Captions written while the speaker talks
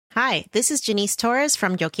Hi, this is Janice Torres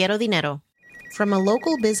from Yo Quiero Dinero. From a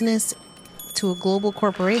local business to a global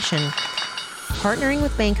corporation, partnering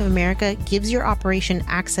with Bank of America gives your operation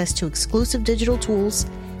access to exclusive digital tools,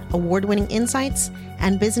 award-winning insights,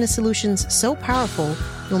 and business solutions so powerful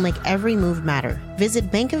you'll make every move matter.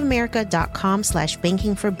 Visit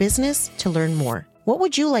bankofamerica.com/banking for business to learn more. What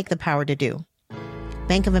would you like the power to do?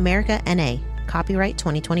 Bank of America, N.A. Copyright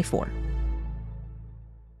 2024.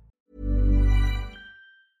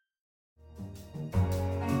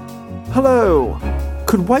 Hello!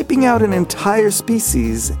 Could wiping out an entire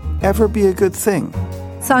species ever be a good thing?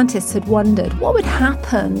 Scientists had wondered what would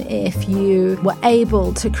happen if you were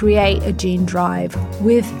able to create a gene drive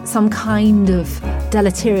with some kind of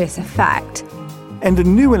deleterious effect. And a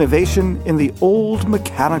new innovation in the old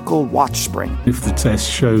mechanical watch spring. If the tests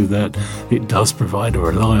show that it does provide a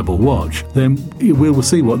reliable watch, then we will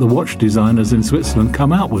see what the watch designers in Switzerland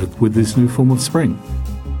come out with this new form of spring.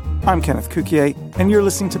 I'm Kenneth Cukier, and you're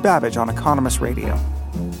listening to Babbage on Economist Radio.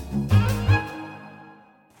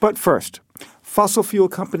 But first, fossil fuel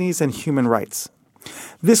companies and human rights.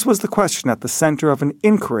 This was the question at the center of an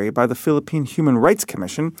inquiry by the Philippine Human Rights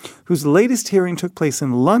Commission, whose latest hearing took place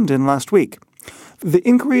in London last week. The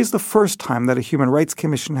inquiry is the first time that a Human Rights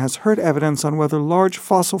Commission has heard evidence on whether large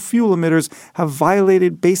fossil fuel emitters have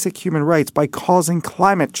violated basic human rights by causing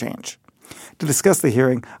climate change. To discuss the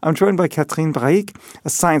hearing, I'm joined by Catherine Brahic,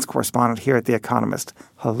 a science correspondent here at The Economist.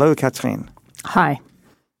 Hello, Catherine. Hi.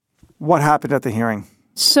 What happened at the hearing?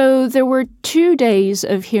 So there were 2 days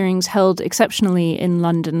of hearings held exceptionally in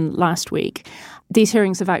London last week. These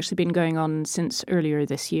hearings have actually been going on since earlier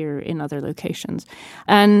this year in other locations.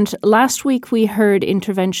 And last week we heard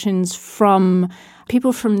interventions from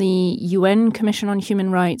people from the UN Commission on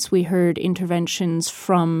Human Rights. We heard interventions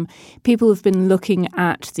from people who've been looking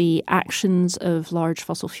at the actions of large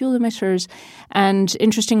fossil fuel emitters. And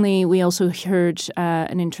interestingly, we also heard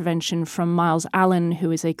an intervention from Miles Allen,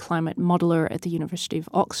 who is a climate modeler at the University of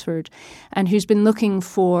Oxford, and who's been looking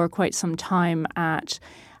for quite some time at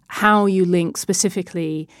how you link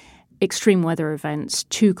specifically extreme weather events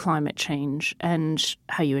to climate change and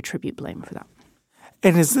how you attribute blame for that.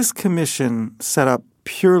 And is this commission set up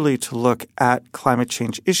purely to look at climate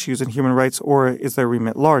change issues and human rights, or is their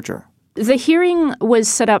remit larger? The hearing was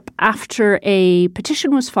set up after a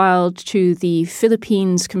petition was filed to the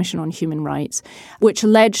Philippines Commission on Human Rights, which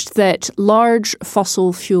alleged that large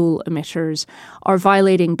fossil fuel emitters are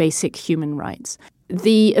violating basic human rights.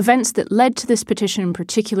 The events that led to this petition in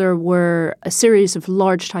particular were a series of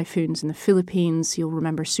large typhoons in the Philippines. You'll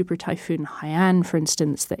remember Super Typhoon Haiyan, for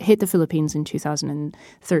instance, that hit the Philippines in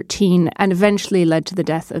 2013 and eventually led to the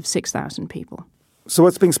death of 6,000 people. So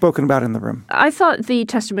what's being spoken about in the room? I thought the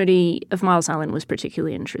testimony of Miles Allen was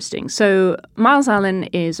particularly interesting. So Miles Allen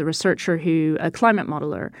is a researcher a climate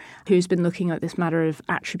modeler, who's been looking at this matter of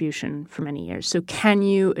attribution for many years. So can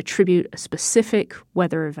you attribute a specific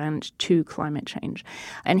weather event to climate change?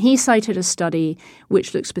 And he cited a study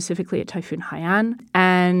which looked specifically at Typhoon Haiyan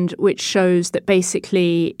and which shows that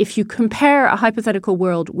basically if you compare a hypothetical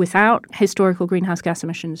world without historical greenhouse gas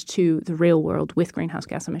emissions to the real world with greenhouse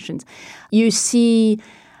gas emissions, you see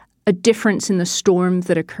a difference in the storm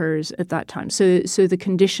that occurs at that time. So the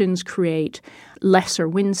conditions create lesser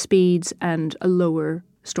wind speeds and a lower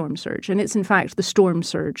storm surge. And it's in fact the storm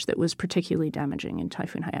surge that was particularly damaging in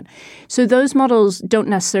Typhoon Haiyan. So those models don't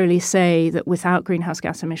necessarily say that without greenhouse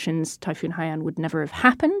gas emissions, Typhoon Haiyan would never have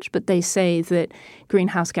happened, but they say that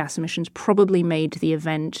greenhouse gas emissions probably made the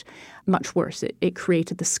event much worse. It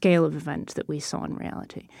created the scale of event that we saw in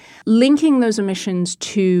reality. Linking those emissions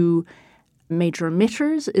to major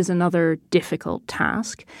emitters is another difficult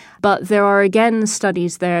task. But there are, again,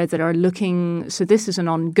 studies there that are looking, so this is an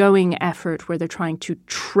ongoing effort where they're trying to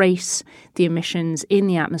trace the emissions in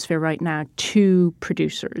the atmosphere right now to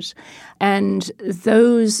producers. And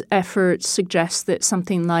those efforts suggest that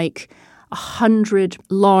something like 100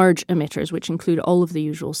 large emitters, which include all of the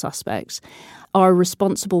usual suspects, are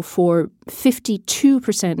responsible for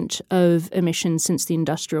 52% of emissions since the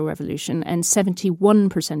Industrial Revolution and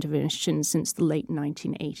 71% of emissions since the late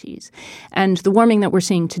 1980s. And the warming that we're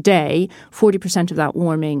seeing today, 40% of that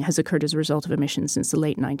warming has occurred as a result of emissions since the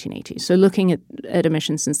late 1980s. So looking at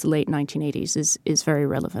emissions since the late 1980s is very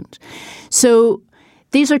relevant. So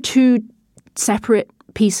these are two separate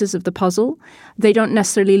pieces of the puzzle. They don't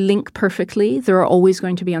necessarily link perfectly. There are always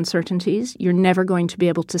going to be uncertainties. You're never going to be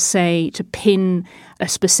able to pin a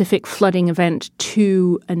specific flooding event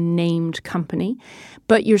to a named company,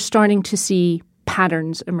 but you're starting to see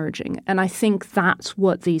patterns emerging. And I think that's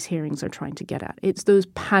what these hearings are trying to get at. It's those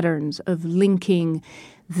patterns of linking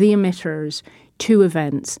the emitters to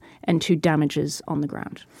events and to damages on the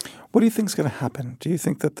ground. What do you think is going to happen? Do you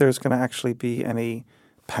think that there's going to actually be any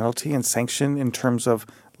penalty and sanction in terms of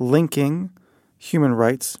linking human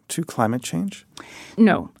rights to climate change?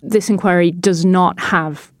 No, this inquiry does not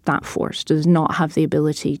have that force, does not have the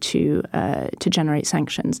ability to generate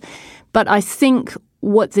sanctions. But I think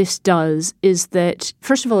what this does is that,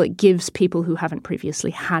 first of all, it gives people who haven't previously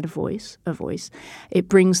had a voice. It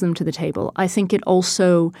brings them to the table. I think it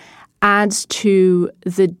also adds to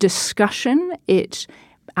the discussion. It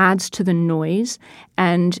adds to the noise,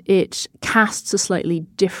 and it casts a slightly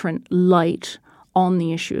different light on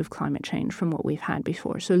the issue of climate change from what we've had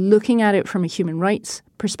before. So looking at it from a human rights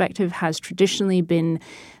perspective has traditionally been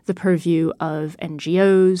the purview of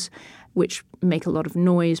NGOs, which make a lot of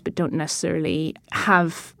noise but don't necessarily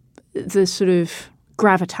have the sort of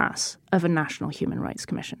gravitas of a national human rights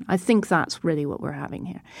commission. I think that's really what we're having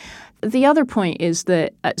here. The other point is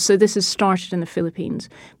that, so this has started in the Philippines,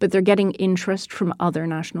 but they're getting interest from other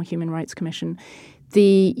national human rights commission.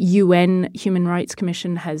 The UN Human Rights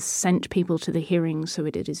Commission has sent people to the hearings, so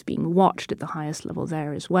it is being watched at the highest level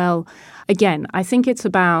there as well. Again, I think it's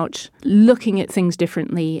about looking at things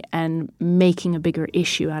differently and making a bigger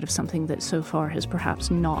issue out of something that so far has perhaps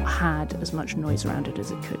not had as much noise around it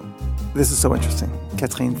as it could. This is so interesting.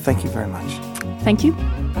 Catherine, thank you very much. Thank you.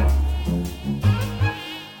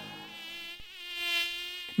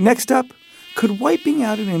 Next up, could wiping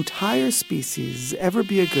out an entire species ever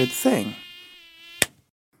be a good thing?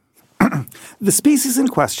 The species in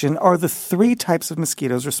question are the 3 types of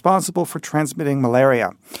mosquitoes responsible for transmitting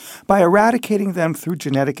malaria. By eradicating them through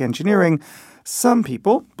genetic engineering, some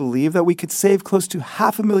people believe that we could save close to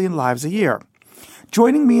 500,000 lives a year.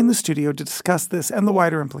 Joining me in the studio to discuss this and the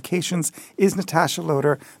wider implications is Natasha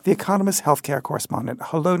Loder, The Economist healthcare correspondent.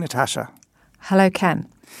 Hello, Natasha. Hello, Ken.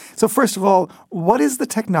 So first of all, what is the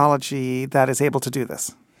technology that is able to do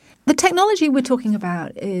this? The technology we're talking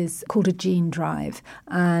about is called a gene drive,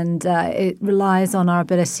 and it relies on our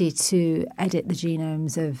ability to edit the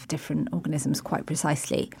genomes of different organisms quite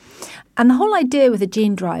precisely. And the whole idea with a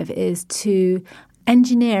gene drive is to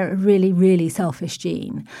engineer a really, really selfish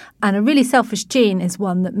gene. And a really selfish gene is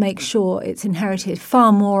one that makes sure it's inherited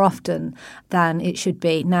far more often than it should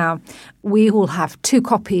be. Now, we all have 2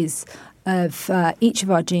 copies of each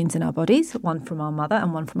of our genes in our bodies, one from our mother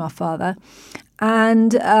and one from our father.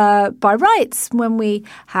 And by rights, when we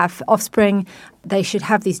have offspring, they should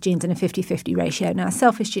have these genes in a 50-50 ratio. Now, a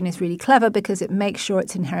selfish gene is really clever because it makes sure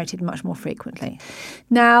it's inherited much more frequently.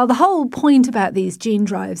 Now, the whole point about these gene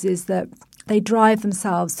drives is that they drive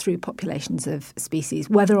themselves through populations of species,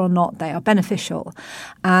 whether or not they are beneficial.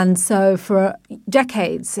 And so for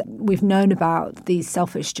decades, we've known about these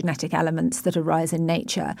selfish genetic elements that arise in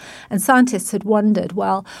nature. And scientists had wondered,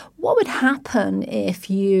 well, what would happen if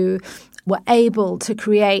you were able to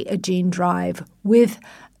create a gene drive with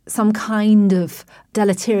some kind of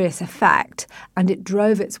deleterious effect and it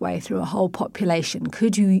drove its way through a whole population?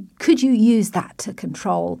 Could you use that to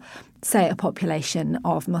control, say, a population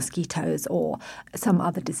of mosquitoes or some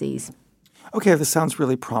other disease? Okay, this sounds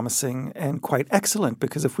really promising and quite excellent,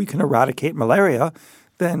 because if we can eradicate malaria,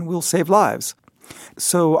 then we'll save lives.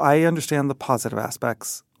 So I understand the positive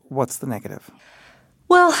aspects. What's the negative?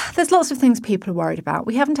 Well, there's lots of things people are worried about.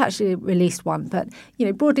 We haven't actually released one, but,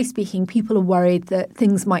 broadly speaking, people are worried that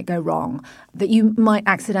things might go wrong, that you might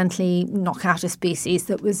accidentally knock out a species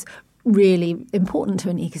that was really important to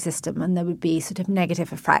an ecosystem, and there would be sort of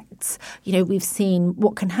negative effects. We've seen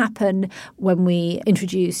what can happen when we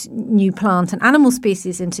introduce new plant and animal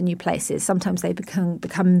species into new places. Sometimes they become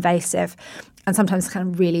invasive, and sometimes kind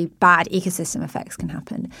of really bad ecosystem effects can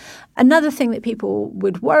happen. Another thing that people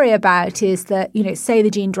would worry about is that, say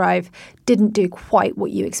the gene drive didn't do quite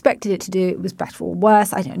what you expected it to do, it was better or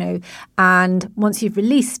worse, I don't know. And once you've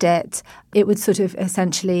released it, it would sort of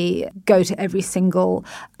essentially go to every single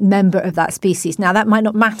member of that species. Now, that might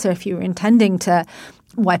not matter if you were intending to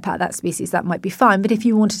wipe out that species, that might be fine. But if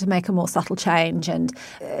you wanted to make a more subtle change and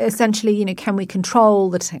essentially, can we control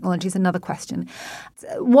the technology is another question.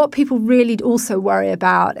 What people really also worry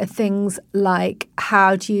about are things like,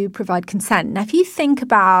 how do you provide consent? Now, if you think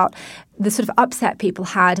about the sort of upset people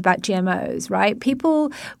had about GMOs, right?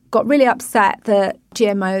 People got really upset that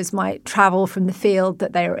GMOs might travel from the field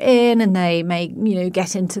that they are in, and they may,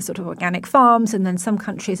 get into sort of organic farms. And then some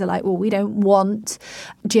countries are like, well, we don't want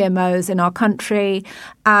GMOs in our country.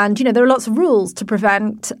 And, there are lots of rules to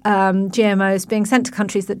prevent GMOs being sent to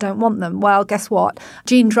countries that don't want them. Well, guess what?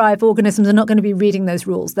 Gene drive organisms are not going to be reading those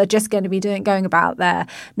rules. They're just going to be going about their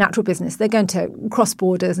natural business. They're going to cross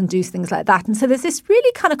borders and do things like that. And so there's this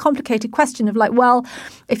really kind of complicated question of like, well,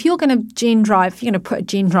 if you're going to put a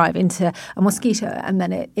gene drive into a mosquito and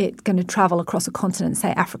then it's going to travel across a continent,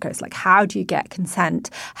 say Africa, it's like, how do you get consent?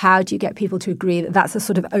 How do you get people to agree that that's a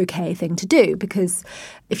sort of okay thing to do? Because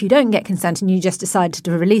if you don't get consent and you just decide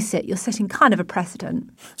to release it, you're setting kind of a precedent.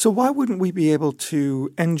 So why wouldn't we be able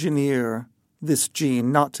to engineer this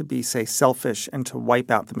gene not to be, say, selfish and to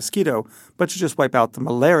wipe out the mosquito, but to just wipe out the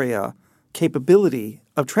malaria capability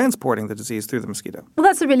of transporting the disease through the mosquito? Well,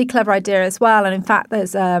 that's a really clever idea as well. And in fact,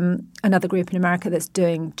 there's another group in America that's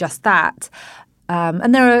doing just that.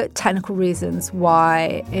 And there are technical reasons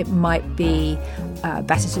why it might be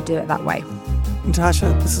better to do it that way.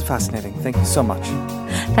 Natasha, this is fascinating. Thank you so much.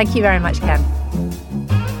 Thank you very much, Ken.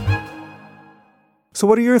 So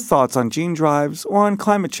what are your thoughts on gene drives or on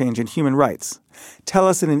climate change and human rights? Tell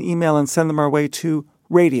us in an email and send them our way to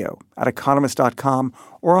radio@economist.com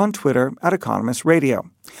or on Twitter @economistradio.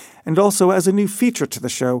 And also, as a new feature to the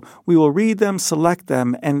show, we will read them, select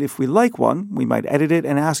them, and if we like one, we might edit it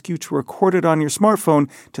and ask you to record it on your smartphone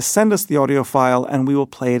to send us the audio file, and we will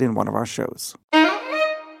play it in one of our shows.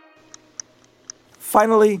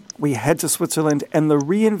 Finally, we head to Switzerland and the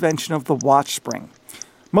reinvention of the watch spring.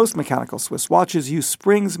 Most mechanical Swiss watches use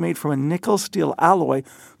springs made from a nickel-steel alloy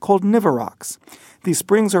called Niverox. These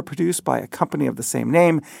springs are produced by a company of the same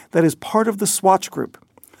name that is part of the Swatch Group.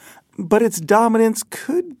 But its dominance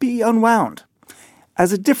could be unwound,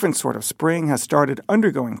 as a different sort of spring has started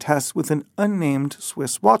undergoing tests with an unnamed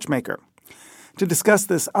Swiss watchmaker. To discuss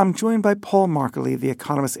this, I'm joined by Paul Markley, the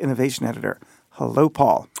Economist Innovation Editor. Hello,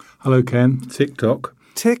 Paul. Hello, Ken. TikTok.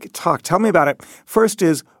 TikTok. Tell me about it. First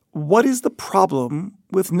is, what is the problem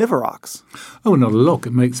with Niverox? Oh, not a lot.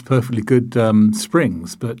 It makes perfectly good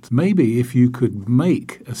springs. But maybe if you could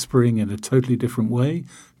make a spring in a totally different way,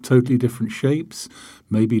 totally different shapes,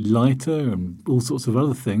 maybe lighter and all sorts of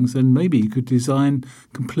other things, then maybe you could design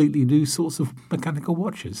completely new sorts of mechanical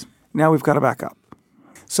watches. Now we've got to back up.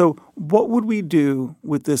 So what would we do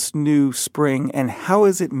with this new spring, and how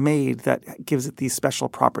is it made that gives it these special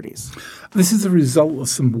properties? This is a result of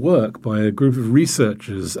some work by a group of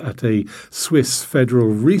researchers at a Swiss Federal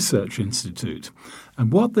Research Institute.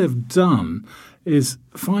 And what they've done is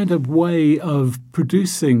find a way of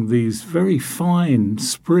producing these very fine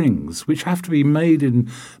springs, which have to be made in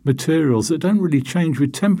materials that don't really change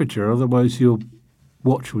with temperature, otherwise your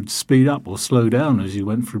watch would speed up or slow down as you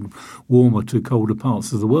went from warmer to colder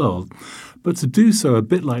parts of the world. But to do so a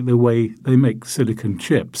bit like the way they make silicon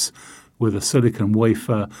chips, with a silicon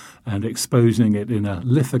wafer and exposing it in a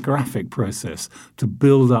lithographic process to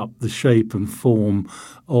build up the shape and form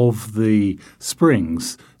of the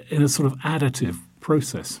springs in a sort of additive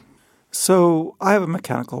process. So I have a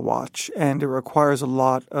mechanical watch, and it requires a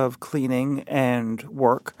lot of cleaning and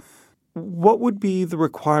work. What would be the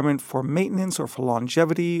requirement for maintenance or for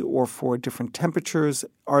longevity or for different temperatures?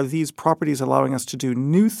 Are these properties allowing us to do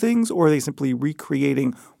new things, or are they simply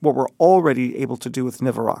recreating what we're already able to do with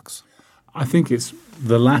Niverox? I think it's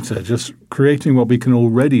the latter, just creating what we can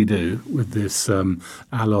already do with this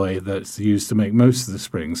alloy that's used to make most of the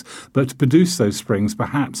springs, but to produce those springs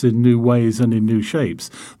perhaps in new ways and in new shapes.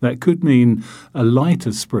 That could mean a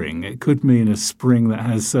lighter spring. It could mean a spring that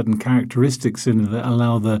has certain characteristics in it that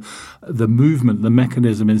allow the movement, the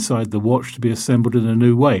mechanism inside the watch to be assembled in a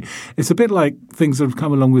new way. It's a bit like things that have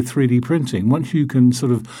come along with 3D printing. Once you can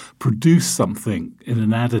sort of produce something in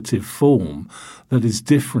an additive form that is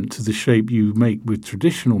different to the shape you make with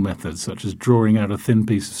traditional methods, such as drawing out a thin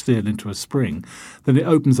piece of steel into a spring, then it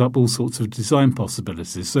opens up all sorts of design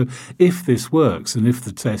possibilities. So if this works, and if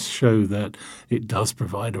the tests show that it does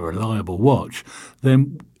provide a reliable watch,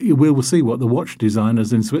 then we will see what the watch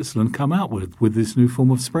designers in Switzerland come out with this new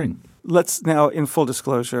form of spring. Let's now, in full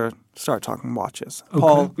disclosure, start talking watches. Okay,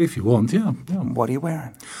 Paul, if you want, yeah. What are you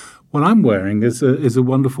wearing? What I'm wearing is a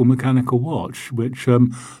wonderful mechanical watch, which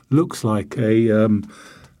looks like a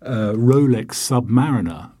Rolex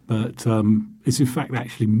Submariner, but it's in fact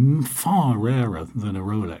actually far rarer than a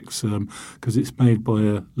Rolex because it's made by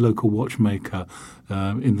a local watchmaker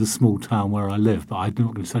in the small town where I live. But I'm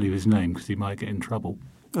not going to tell you his name because he might get in trouble.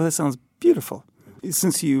 Oh, that sounds beautiful.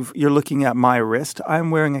 Since you're looking at my wrist, I'm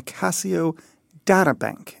wearing a Casio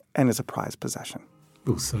Databank, and it's a prized possession.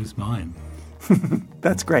 Oh, so's mine.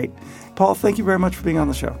 That's great. Paul, thank you very much for being on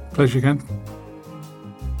the show. Pleasure, Ken.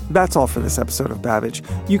 That's all for this episode of Babbage.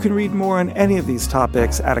 You can read more on any of these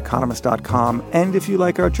topics at economist.com. And if you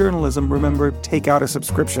like our journalism, remember, take out a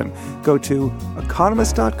subscription. Go to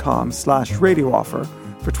economist.com/radio offer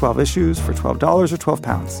for 12 issues for $12 or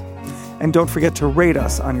 £12. And don't forget to rate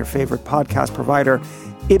us on your favorite podcast provider.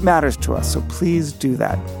 It matters to us, so please do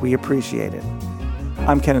that. We appreciate it.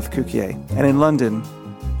 I'm Kenneth Cukier, and in London,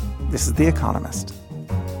 This is The Economist.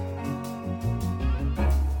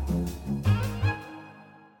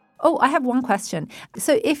 Oh, I have one question.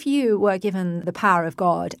 So if you were given the power of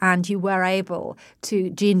God and you were able to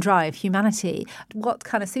gene drive humanity, what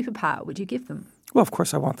kind of superpower would you give them? Well, of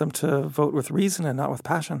course, I want them to vote with reason and not with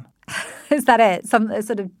passion. Is that it? Some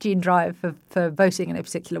sort of gene drive for voting in a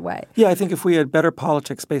particular way? Yeah, I think if we had better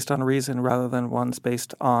politics based on reason rather than ones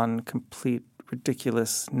based on complete,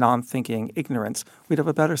 ridiculous, non-thinking ignorance, we'd have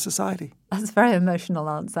a better society. That's a very emotional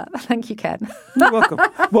answer. Thank you, Ken. You're welcome.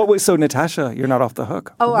 So, Natasha, you're not off the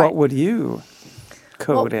hook. Oh, what right. would you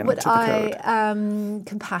code into the code?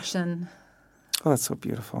 Compassion. Oh, that's so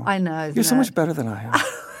beautiful. I know. You're so much better than I am.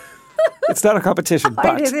 It's not a competition,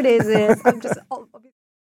 but... It is. I'm just...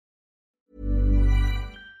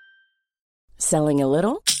 Selling a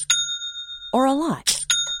little or a lot?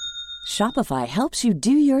 Shopify helps you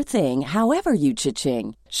do your thing however you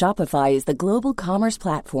cha-ching. Shopify is the global commerce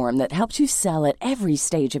platform that helps you sell at every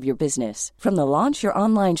stage of your business. From the launch your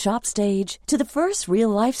online shop stage to the first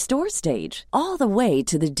real-life store stage, all the way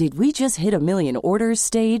to the did we just hit a million orders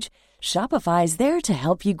stage. Shopify is there to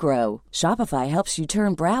help you grow. Shopify helps you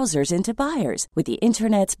turn browsers into buyers with the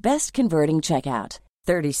internet's best converting checkout.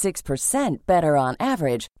 36% better on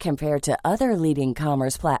average compared to other leading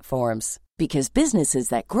commerce platforms. Because businesses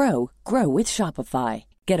that grow, grow with Shopify.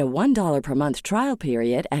 Get a $1 per month trial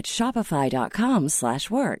period at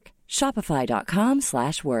shopify.com/work.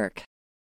 Shopify.com/work.